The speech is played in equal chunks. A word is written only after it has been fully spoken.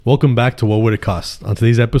Welcome back to What Would It Cost? On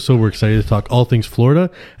today's episode, we're excited to talk all things Florida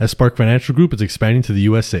as Spark Financial Group is expanding to the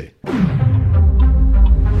USA.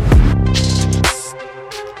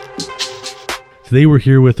 Today, we're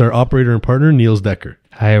here with our operator and partner, Niels Decker.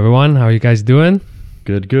 Hi, everyone. How are you guys doing?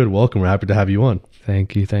 Good. Welcome. We're happy to have you on.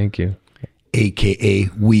 Thank you. AKA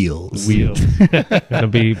Wheels. Gonna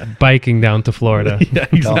be biking down to Florida. Yeah,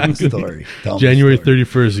 exactly. Tell January me the story.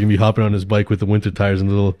 31st, he's going to be hopping on his bike with the winter tires and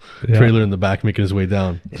the little trailer in the back, making his way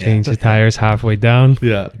down. Change the tires halfway down.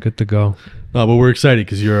 Yeah. Good to go. No, but we're excited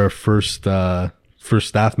because you're our first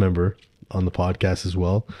staff member on the podcast as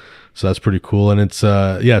well. So that's pretty cool. And it's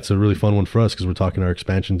a really fun one for us because we're talking our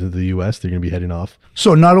expansion to the US. They're going to be heading off.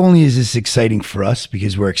 So not only is this exciting for us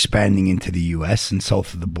because we're expanding into the US and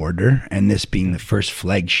south of the border, and this being the first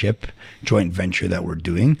flagship joint venture that we're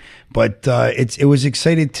doing, but it was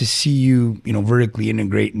excited to see you vertically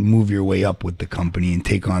integrate and move your way up with the company and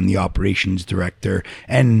take on the operations director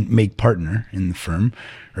and make partner in the firm,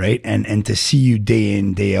 right? And to see you day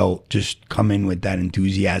in, day out, just come in with that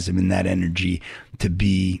enthusiasm and that energy to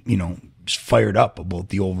be, fired up about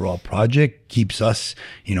the overall project keeps us,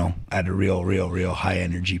 at a real high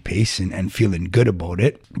energy pace and feeling good about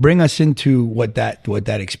it. Bring us into what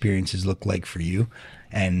that experience has looked like for you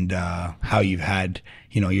and how you've had,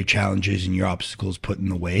 your challenges and your obstacles put in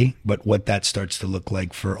the way, but what that starts to look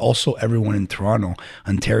like for also everyone in Toronto,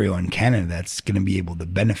 Ontario, and Canada that's going to be able to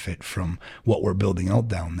benefit from what we're building out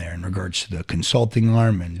down there in regards to the consulting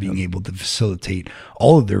arm and being able to facilitate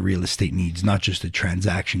all of their real estate needs, not just the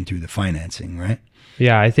transaction through the financing, right?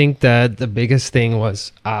 Yeah, I think that the biggest thing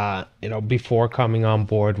was, before coming on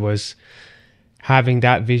board was having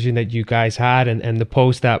that vision that you guys had and the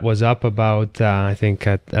post that was up about, I think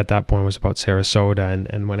at that point was about Sarasota.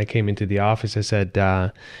 And when I came into the office, I said,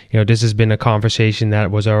 this has been a conversation that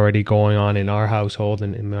was already going on in our household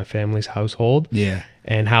and in my family's household. Yeah.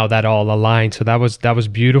 And how that all aligned. So that was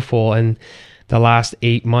beautiful. And the last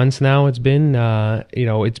 8 months now it's been,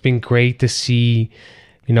 it's been great to see,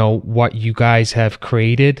 what you guys have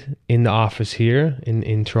created in the office here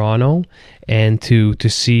in Toronto, and to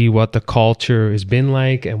see what the culture has been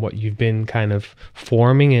like and what you've been kind of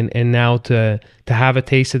forming, and now to have a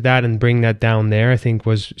taste of that and bring that down there, I think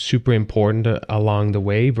was super important along the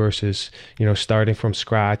way versus, starting from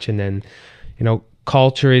scratch. And then,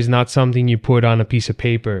 culture is not something you put on a piece of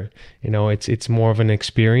paper, it's more of an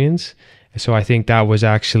experience. So I think that was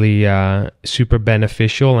actually super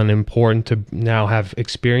beneficial and important to now have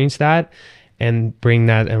experienced that and bring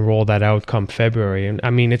that and roll that out come February. And I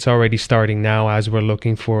mean, it's already starting now as we're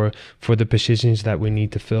looking for the positions that we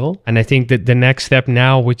need to fill. And I think that the next step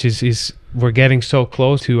now, which is we're getting so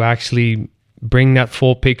close to actually bring that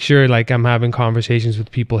full picture. Like I'm having conversations with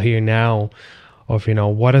people here now of,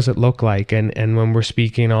 what does it look like? And when we're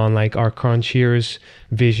speaking on like our concierge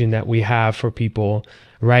vision that we have for people,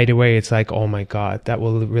 right away, it's like, oh my God, that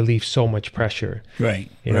will relieve so much pressure. Right.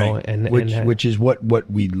 Which is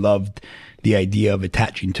what we loved, the idea of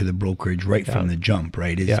attaching to the brokerage from the jump,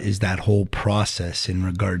 right? Is that whole process in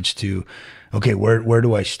regards to, okay, where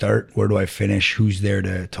do I start? Where do I finish? Who's there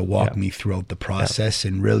to walk me throughout the process?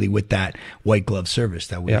 And really with that white glove service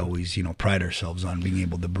that we always, pride ourselves on being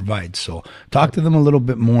able to provide. So talk to them a little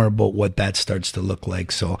bit more about what that starts to look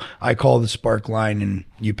like. So I call the Spark line and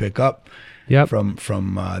you pick up.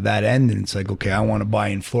 From that end, and it's like, okay, I want to buy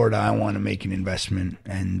in Florida. I want to make an investment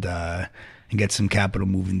and get some capital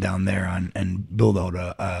moving down there and build out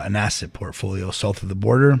an asset portfolio south of the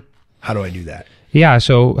border. How do I do that? Yeah,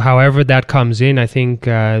 so however that comes in, I think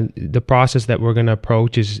the process that we're going to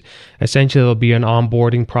approach is essentially it'll be an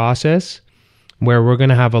onboarding process where we're going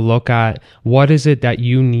to have a look at what is it that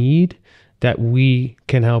you need that we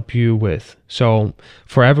can help you with. So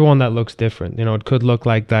for everyone that looks different, it could look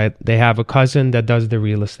like that they have a cousin that does the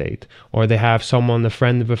real estate, or they have someone, a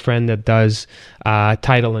friend of a friend that does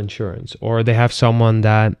title insurance, or they have someone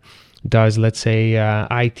that does, let's say,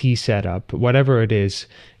 IT setup, whatever it is.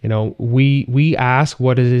 We ask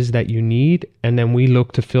what it is that you need, and then we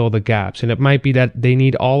look to fill the gaps. And it might be that they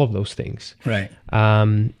need all of those things. Right.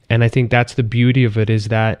 And I think that's the beauty of it, is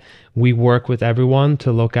that we work with everyone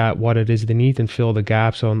to look at what it is they need and fill the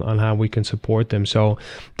gaps on how we can support them. So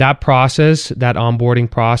that process, that onboarding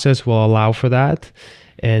process, will allow for that.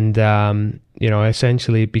 And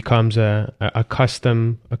essentially it becomes a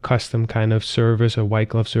custom kind of service, a white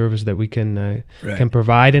glove service that we can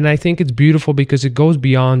provide. And I think it's beautiful because it goes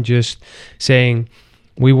beyond just saying,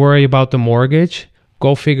 we worry about the mortgage,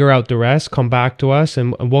 go figure out the rest, come back to us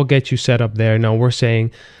and we'll get you set up there. No, we're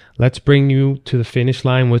saying, let's bring you to the finish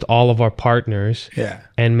line with all of our partners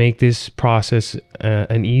and make this process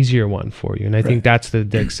an easier one for you. And I think that's the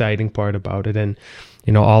exciting part about it. And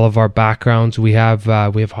all of our backgrounds, we have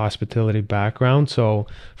hospitality background. So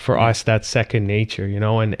for us, that's second nature,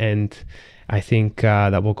 and I think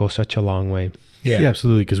that will go such a long way. Yeah,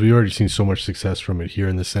 absolutely. Because we've already seen so much success from it here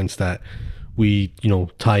in the sense that we,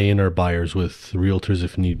 tie in our buyers with realtors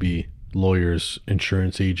if need be, lawyers,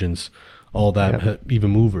 insurance agents, all that, even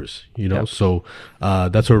movers, So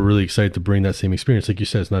that's why we're really excited to bring that same experience. Like you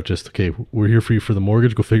said, it's not just, okay, we're here for you for the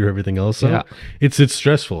mortgage, go figure everything else out. It's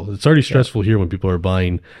stressful. It's already stressful here when people are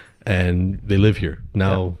buying and they live here.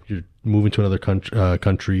 Now you're moving to another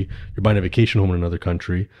country, you're buying a vacation home in another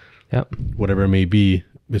country, whatever it may be.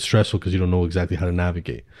 It's stressful because you don't know exactly how to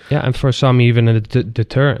navigate. Yeah, and for some, even a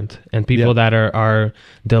deterrent. And people that are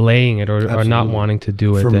delaying it or are not wanting to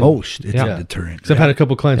do it. For most, it's a deterrent. Because I've had a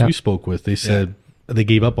couple of clients we spoke with. They said they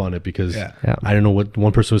gave up on it because I don't know what,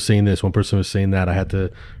 one person was saying this, one person was saying that. I had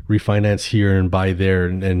to refinance here and buy there.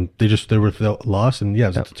 And they were lost. And it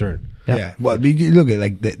was a deterrent. Yeah. Well, you look at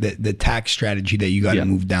like the tax strategy that you got to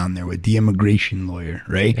move down there with the immigration lawyer,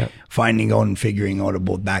 right? Yeah. Finding out and figuring out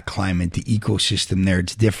about that climate, the ecosystem there,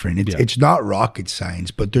 it's different. It's not rocket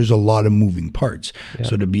science, but there's a lot of moving parts. Yeah.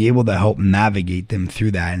 So to be able to help navigate them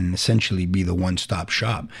through that and essentially be the one-stop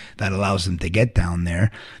shop that allows them to get down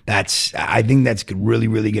there, I think that's really,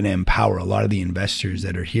 really going to empower a lot of the investors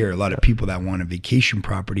that are here, a lot of people that want a vacation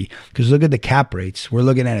property. Because look at the cap rates. We're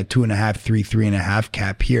looking at a 2.5, 3.5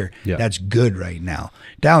 cap here. Yeah. That's good right now.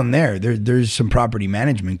 Down there's some property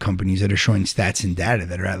management companies that are showing stats and data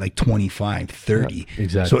that are at like 25, 30. Yeah,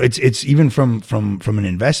 exactly. So it's even from an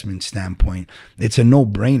investment standpoint, it's a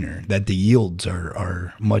no-brainer that the yields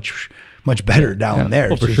are much better down there.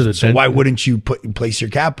 Well, for sure. So why wouldn't you place your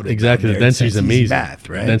capital? Exactly. The density is amazing. Math,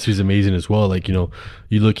 right? The density is amazing as well. Like, you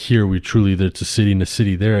look here, it's a city and a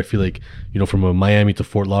city there. I feel like, from a Miami to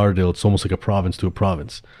Fort Lauderdale, it's almost like a province to a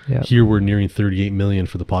province. Yeah. Here we're nearing 38 million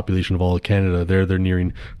for the population of all of Canada. There they're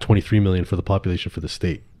nearing 23 million for the population for the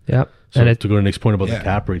state. Yeah. So to go to the next point about the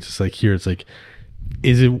cap rates, it's like here, it's like,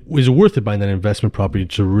 is it worth it buying that investment property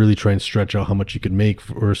to really try and stretch out how much you could make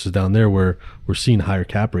versus down there where we're seeing higher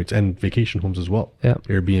cap rates and vacation homes as well? Yeah.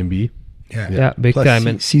 Airbnb. Yeah, big Plus, time.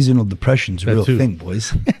 And seasonal depression's a real thing,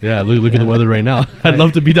 boys. Yeah, look at the weather right now. I'd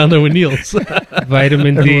love to be down there with Niels.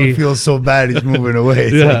 Vitamin D. Everyone feels so bad he's moving away.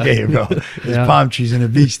 It's like, hey, bro, there's palm trees and a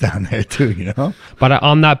beach down there too, But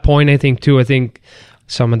on that point, I think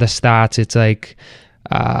some of the stats, it's like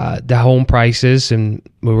the home prices, and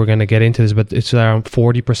we were going to get into this, but it's around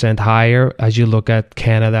 40% higher as you look at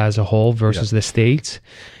Canada as a whole versus the States.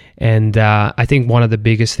 And I think one of the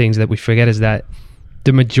biggest things that we forget is that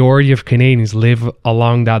the majority of Canadians live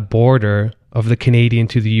along that border of the Canadian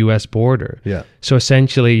to the US border. Yeah. So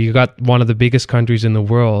essentially you got one of the biggest countries in the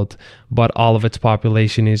world, but all of its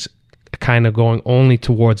population is kind of going only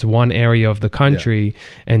towards one area of the country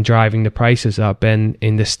and driving the prices up. And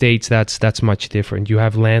in the States, that's much different. You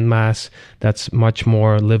have landmass that's much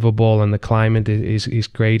more livable, and the climate is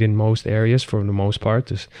great in most areas for the most part.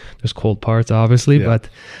 There's cold parts, obviously, but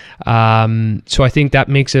so I think that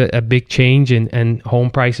makes a big change, and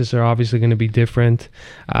home prices are obviously going to be different.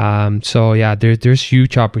 So there's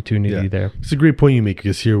huge opportunity there. It's a great point you make,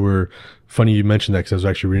 because here funny you mentioned that, because I was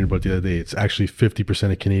actually reading about it the other day. It's actually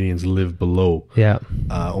 50% of Canadians live below,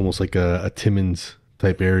 almost like a Timmins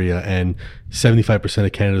type area, and 75%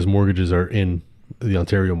 of Canada's mortgages are in the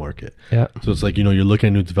Ontario market. Yeah. So it's like, you're looking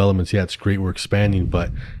at new developments. Yeah, it's great, we're expanding,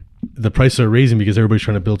 but the prices are raising because everybody's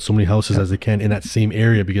trying to build so many houses as they can in that same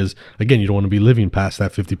area, because again, you don't want to be living past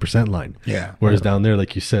that 50% line. Yeah. Whereas down there,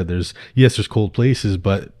 like you said, there's cold places,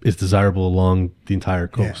 but it's desirable along the entire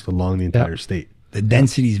coast, along the entire state. The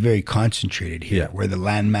density is very concentrated here, where the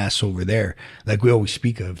land mass over there, like we always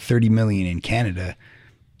speak of, 30 million in Canada,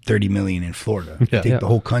 30 million in Florida. Take the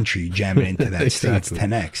whole country, jam it into that state. It's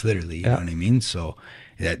 10x, literally. You know what I mean? So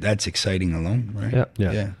that's exciting alone, right?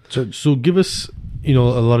 Yeah. So give us, a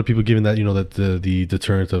lot of people giving that, that the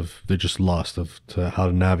deterrent of they're just lost to how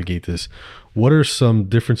to navigate this. What are some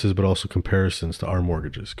differences, but also comparisons to our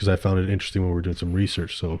mortgages? Because I found it interesting when we were doing some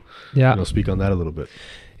research. So speak on that a little bit.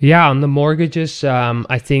 Yeah, on the mortgages,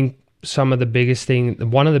 I think one of the biggest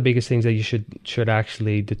things that you should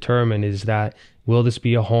actually determine is that, will this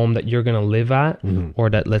be a home that you're going to live at, or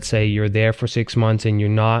that, let's say, you're there for 6 months and you're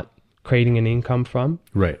not creating an income from?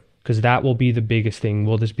 Right. Because that will be the biggest thing.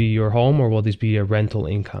 Will this be your home, or will this be a rental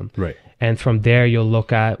income? Right. And from there, you'll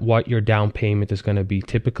look at what your down payment is going to be.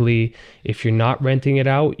 Typically, if you're not renting it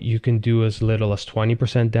out, you can do as little as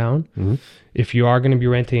 20% down. Mm-hmm. If you are going to be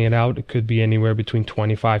renting it out, it could be anywhere between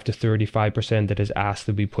 25 to 35% that is asked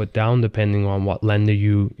to be put down, depending on what lender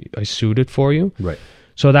you is suited for you. Right.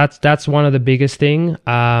 So that's one of the biggest thing.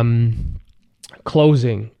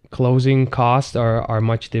 Closing closing costs are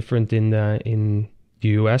much different in the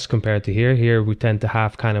US compared to here. Here we tend to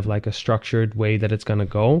have kind of like a structured way that it's going to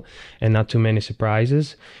go and not too many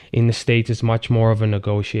surprises. In the States, it's much more of a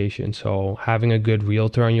negotiation. So having a good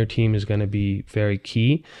realtor on your team is going to be very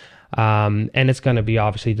key. And it's going to be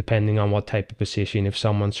obviously depending on what type of position. If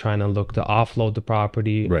someone's trying to look to offload the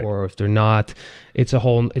property, Right. or if they're not, it's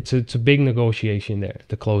a big negotiation there,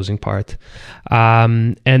 the closing part.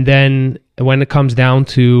 And then when it comes down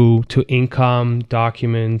to income,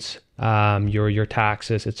 documents, your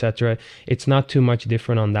taxes, etc., it's not too much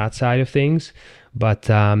different on that side of things. But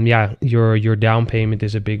your down payment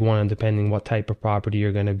is a big one, and depending what type of property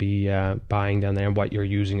you're going to be buying down there and what you're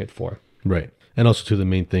using it for. Right. And also, too, the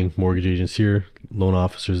main thing, mortgage agents here, loan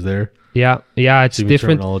officers there. Yeah, it's Even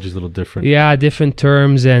different. terminology is a little different. Yeah, different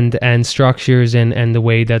terms and structures and the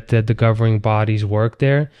way that the governing bodies work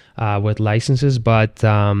there with licenses. But,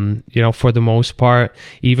 for the most part,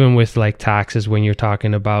 even with like taxes, when you're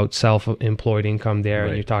talking about self-employed income there,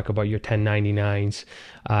 and you talk about your 1099s,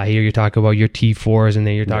 here you talk about your T4s, and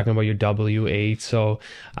then you're talking about your W8. So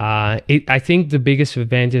I think the biggest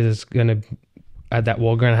advantage is going to that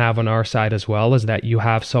we're going to have on our side as well is that you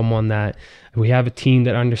have we have a team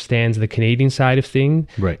that understands the Canadian side of things,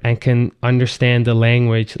 right, and can understand the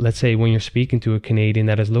language. Let's say when you're speaking to a Canadian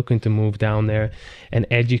that is looking to move down there, and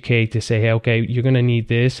educate to say, hey, okay, you're going to need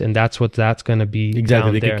this, and that's going to be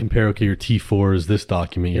exactly. They can compare. Okay, your T4 is this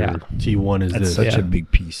document. Your T1 is That's this. such a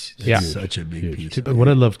big piece. That's such a big piece. What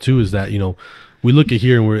I love too is that we look at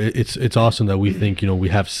here and it's awesome that we think we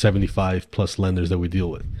have 75 plus lenders that we deal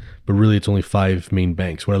with, but really it's only 5 main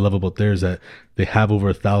banks. What I love about there is that they have over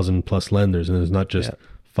 1,000 plus lenders, and there's not just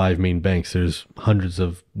 5 main banks. There's hundreds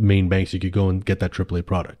of main banks you could go and get that AAA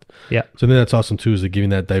product. Yeah. So I think that's awesome too, is that giving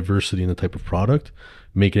that diversity in the type of product,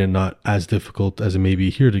 making it not as difficult as it may be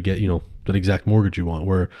here to get that exact mortgage you want.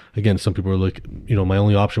 Where again, some people are like, my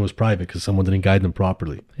only option was private because someone didn't guide them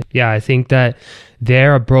properly. Yeah, I think that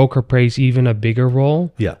there a broker plays even a bigger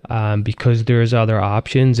role. Yeah. Because there's other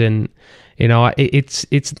options, and it's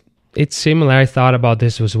similar. I thought about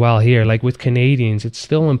this as well here. Like with Canadians, it's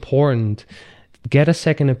still important. Get a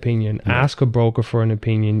second opinion. Yeah. Ask a broker for an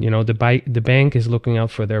opinion. The bank is looking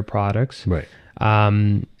out for their products. Right.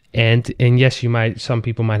 And yes, some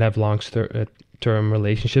people might have long-term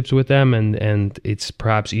relationships with them, and it's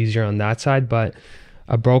perhaps easier on that side, but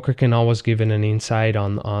a broker can always give an insight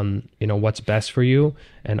on what's best for you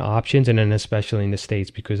and options, and then especially in the States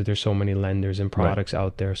because there's so many lenders and products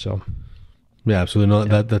out there. So yeah, absolutely.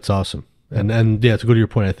 No, that's awesome. And to go to your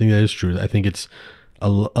point, I think that is true. I think it's a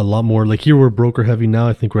lot more like here we're broker heavy now.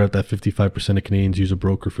 I think we're at that 55% of Canadians use a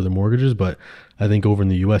broker for their mortgages, but I think over in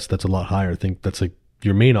the US that's a lot higher. I think that's like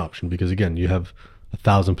your main option because again, you have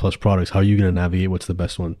 1,000 plus products. How are you going to navigate what's the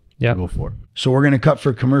best one to go for? So we're going to cut for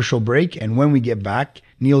a commercial break, and when we get back,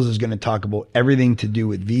 Niels is going to talk about everything to do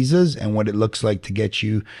with visas and what it looks like to get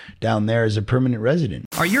you down there as a permanent resident.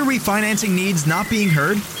 Are your refinancing needs not being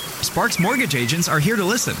heard? Sparks Mortgage Agents are here to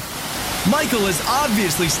listen. Michael is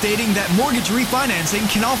obviously stating that mortgage refinancing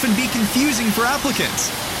can often be confusing for applicants.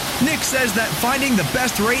 Nick says that finding the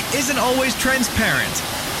best rate isn't always transparent,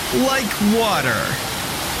 like water.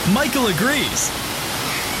 Michael agrees.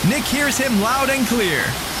 Nick hears him loud and clear.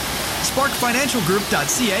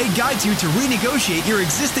 SparkFinancialGroup.ca guides you to renegotiate your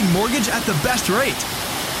existing mortgage at the best rate.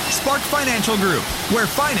 Spark Financial Group, where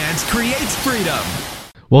finance creates freedom.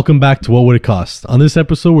 Welcome back to What Would It Cost? On this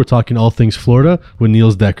episode, we're talking all things Florida with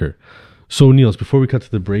Niels Decker. So Niels, before we cut to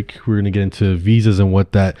the break, we're going to get into visas and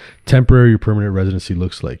what that temporary or permanent residency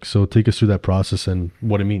looks like. So take us through that process and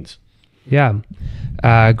what it means. Yeah.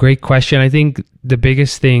 Great question. I think the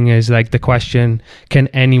biggest thing is like the question, can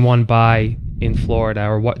anyone buy in Florida,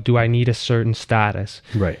 or what do I need a certain status?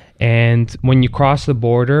 Right. And when you cross the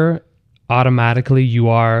border, automatically you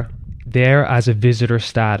are there as a visitor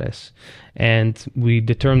status. And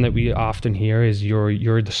the term that we often hear is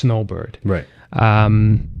you're the snowbird. Right.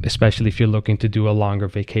 Especially if you're looking to do a longer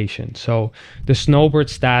vacation. So the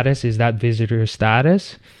snowbird status is that visitor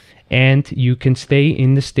status. And you can stay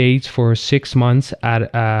in the States for 6 months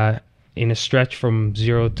in a stretch from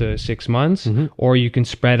 0 to 6 months, or you can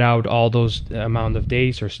spread out all those amount of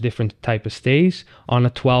days or different type of stays on a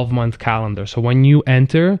 12-month calendar. So when you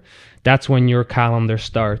enter, that's when your calendar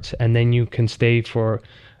starts, and then you can stay for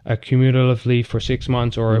cumulatively for 6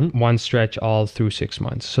 months or one stretch all through 6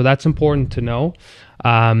 months. So that's important to know.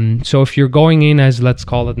 So if you're going in as, let's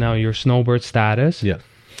call it now, your snowbird status,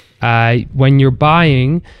 when you're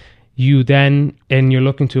buying, you're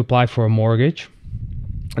looking to apply for a mortgage.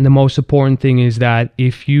 And the most important thing is that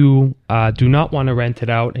if you do not want to rent it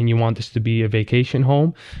out and you want this to be a vacation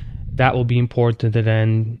home, that will be important to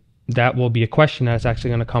then that will be a question that's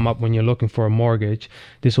actually going to come up when you're looking for a mortgage.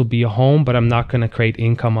 This will be a home, but I'm not going to create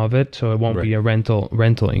income of it, so it won't be a rental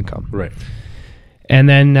income. Right. And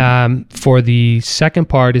then for the second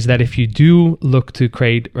part is that if you do look to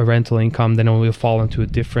create a rental income, then it will fall into a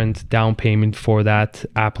different down payment for that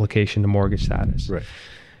application to mortgage status. Right.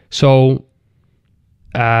 So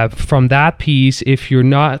from that piece, if you're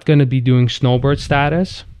not going to be doing snowbird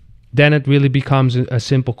status, then it really becomes a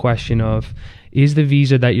simple question of, is the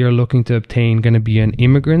visa that you're looking to obtain going to be an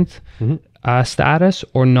immigrant status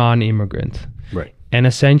or non-immigrant? Right. And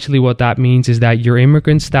essentially what that means is that your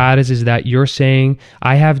immigrant status is that you're saying,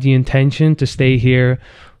 I have the intention to stay here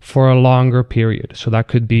for a longer period. So that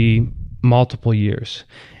could be multiple years.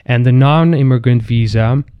 And the non-immigrant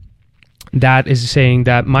visa, that is saying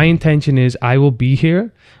that my intention is I will be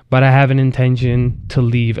here, but I have an intention to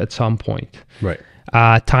leave at some point. Right.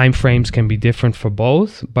 Time frames can be different for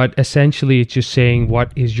both, but essentially it's just saying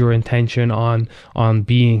what is your intention on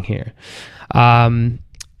being here.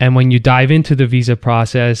 And when you dive into the visa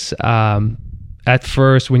process, at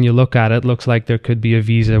first when you look at it, it looks like there could be a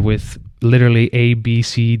visa with literally A, B,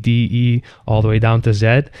 C, D, E, all the way down to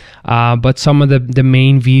Z. But some of the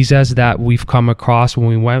main visas that we've come across when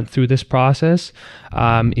we went through this process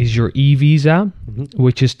is your E visa,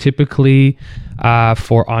 which is typically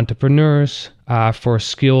for entrepreneurs, for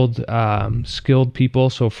skilled people,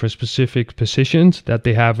 so for specific positions that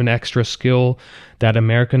they have an extra skill that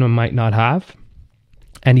American might not have.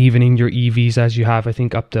 And even in your E visas, you have, I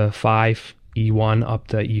think, up to 5, E1 up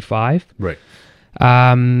to E5. Right.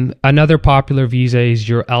 Another popular visa is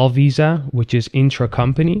your L visa, which is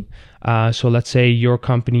intra-company. So let's say your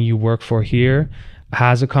company you work for here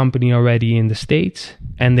has a company already in the States,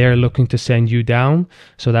 and they're looking to send you down.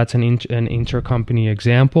 So that's an inter-company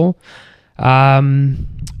example.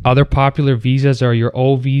 Other popular visas are your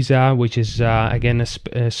O visa, which is again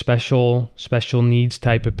a special needs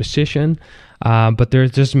type of position. But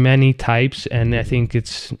there's just many types, and I think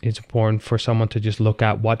it's important for someone to just look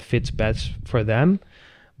at what fits best for them.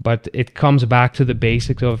 But it comes back to the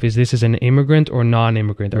basics of, is this an immigrant or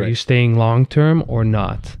non-immigrant? Are you staying long-term or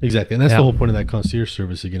not? Exactly. And that's the whole point of that concierge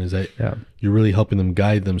service again, is that you're really helping them,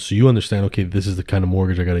 guide them, so you understand, okay, this is the kind of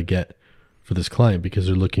mortgage I got to get for this client because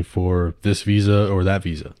they're looking for this visa or that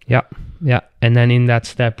visa. Yeah. And then in that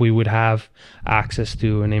step, we would have access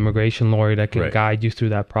to an immigration lawyer that can guide you through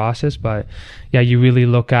that process. But yeah, you really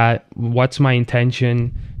look at, what's my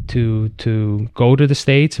intention to go to the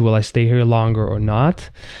States? Will I stay here longer or not?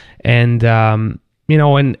 And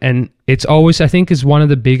and it's always, I think, is one of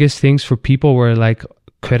the biggest things for people where like,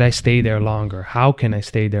 could I stay there longer? How can I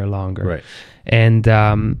stay there longer? Right. And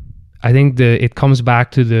I think it comes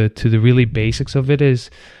back to the really basics of it is,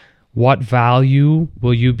 what value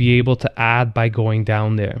will you be able to add by going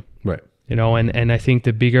down there? Right. And I think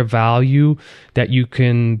the bigger value that you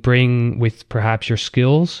can bring with perhaps your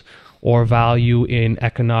skills or value in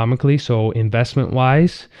economically, so investment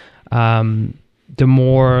wise, the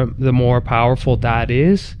more powerful that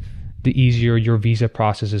is, the easier your visa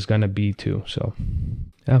process is going to be too. So,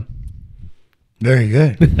 yeah. Very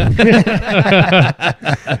good.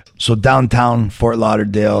 So downtown Fort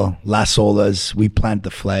Lauderdale, Las Olas, we plant the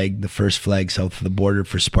flag, the first flag south of the border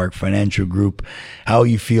for Spark Financial Group. How are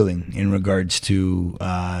you feeling in regards to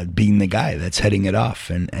being the guy that's heading it off,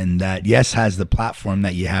 and that, yes, has the platform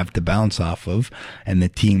that you have to bounce off of and the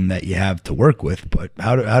team that you have to work with, but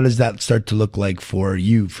how does that start to look like for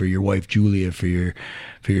you, for your wife Julia, for your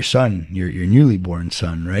son, your newly born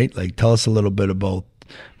son, right? Like, tell us a little bit about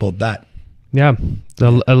that. Yeah,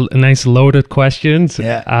 a nice loaded questions.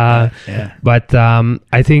 Yeah. But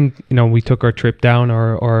I think we took our trip down,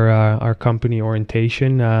 our company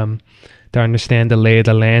orientation, to understand the lay of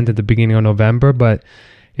the land at the beginning of November. But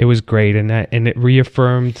it was great, and it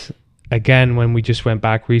reaffirmed again when we just went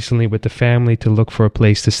back recently with the family to look for a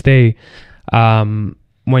place to stay.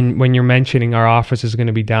 When you're mentioning our office is going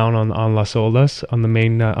to be down on Las Olas on the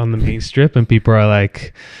main strip, and people are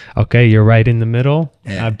like, okay, you're right in the middle,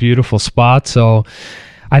 a beautiful spot. So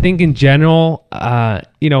I think in general,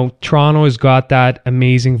 Toronto has got that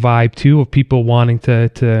amazing vibe too of people wanting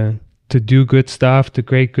to do good stuff, to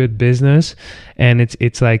create good business, and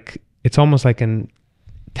it's almost like an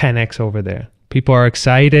 10x over there. People are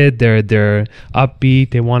excited. They're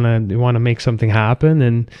upbeat. They want to make something happen,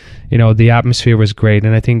 and the atmosphere was great.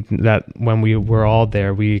 And I think that when we were all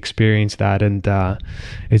there, we experienced that, and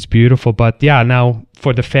it's beautiful. But yeah, now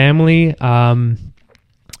for the family,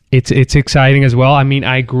 it's exciting as well. I mean,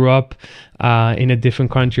 I grew up in a different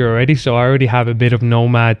country already, so I already have a bit of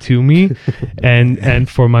nomad to me. and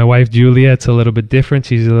for my wife Julia, it's a little bit different.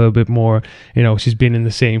 She's a little bit more, she's been in the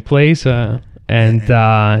same place.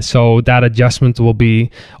 And so that adjustment will be,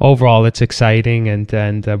 overall, it's exciting, and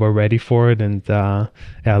we're ready for it, and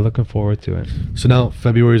looking forward to it. So now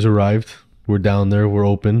February's arrived. We're down there. We're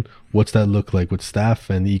open. What's that look like with staff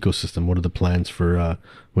and the ecosystem? What are the plans for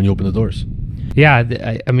when you open the doors? Yeah,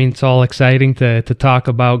 I mean, it's all exciting to talk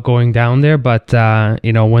about going down there, but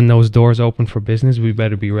when those doors open for business, we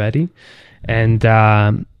better be ready. And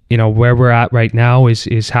where we're at right now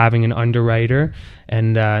is having an underwriter,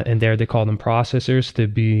 and there they call them processors,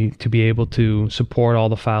 to be able to support all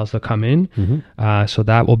the files that come in. Mm-hmm. So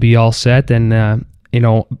that will be all set, and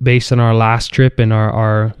based on our last trip and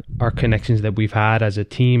our connections that we've had as a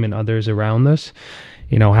team and others around us,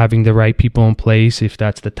 having the right people in place, if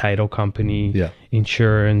that's the title company,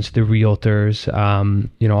 insurance, the realtors,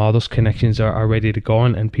 all those connections are ready to go,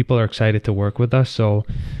 and people are excited to work with us. So,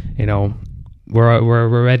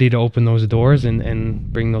 we're ready to open those doors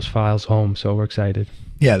and bring those files home. So we're excited.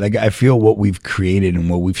 Yeah, like I feel what we've created and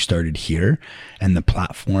what we've started here, and the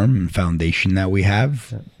platform and foundation that we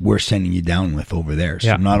have, we're sending you down with over there.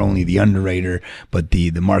 So not only the underwriter, but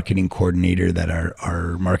the marketing coordinator that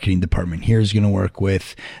our marketing department here is going to work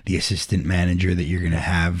with, the assistant manager that you're going to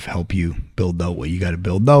have help you build out what you got to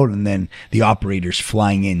build out, and then the operators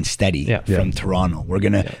flying in steady from Toronto. We're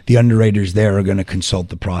going to, the underwriters there are going to consult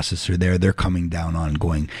the processor there. They're coming down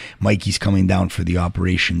ongoing. Mikey's coming down for the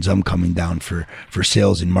operations. I'm coming down for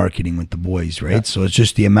sales and marketing with the boys, right? So it's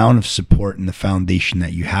just the amount of support and the foundation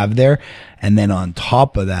that you have there, and then on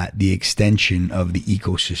top of that, the extension of the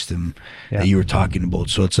ecosystem that you were talking about.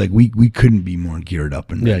 So it's like we couldn't be more geared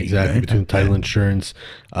up and ready, exactly. Right? Between title insurance,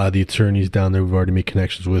 the attorneys down there, we've already made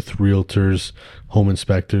connections with realtors, home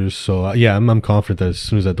inspectors. So I'm confident that as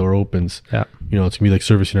soon as that door opens, it's gonna be like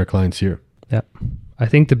servicing our clients here. I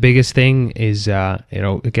think the biggest thing is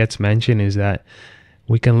it gets mentioned is that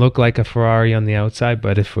we can look like a Ferrari on the outside,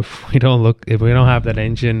 but if we don't have that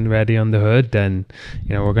engine ready on the hood, then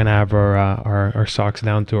we're gonna have our socks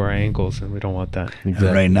down to our ankles, and we don't want that. Exactly.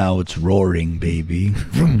 Right now it's roaring, baby.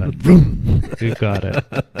 You got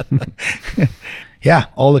it. Yeah,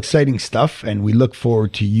 all exciting stuff, and we look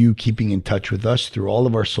forward to you keeping in touch with us through all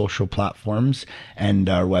of our social platforms and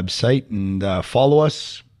our website, and follow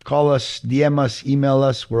us. Call us, DM us, email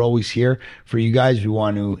us. We're always here for you guys. We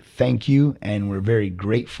want to thank you, and we're very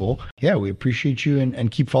grateful. Yeah, we appreciate you, and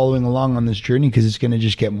keep following along on this journey, because it's going to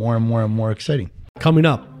just get more and more and more exciting. Coming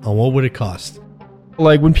up on What Would It Cost?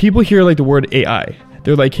 Like when people hear like the word AI,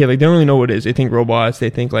 they're like, hey, like they don't really know what it is. They think robots, they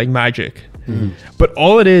think like magic. Mm-hmm. But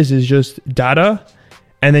all it is just data,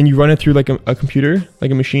 and then you run it through like a computer, like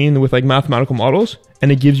a machine with like mathematical models,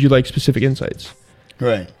 and it gives you like specific insights.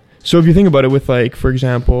 Right. So if you think about it with like, for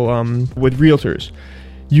example, with realtors,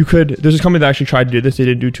 there's a company that actually tried to do this. They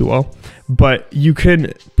didn't do too well, but you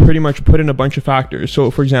could pretty much put in a bunch of factors.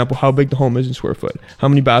 So for example, how big the home is in square foot, how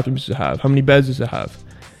many bathrooms does it have, how many beds does it have,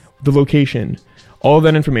 the location, all of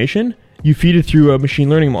that information, you feed it through a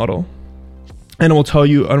machine learning model, and it will tell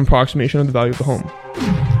you an approximation of the value of the home.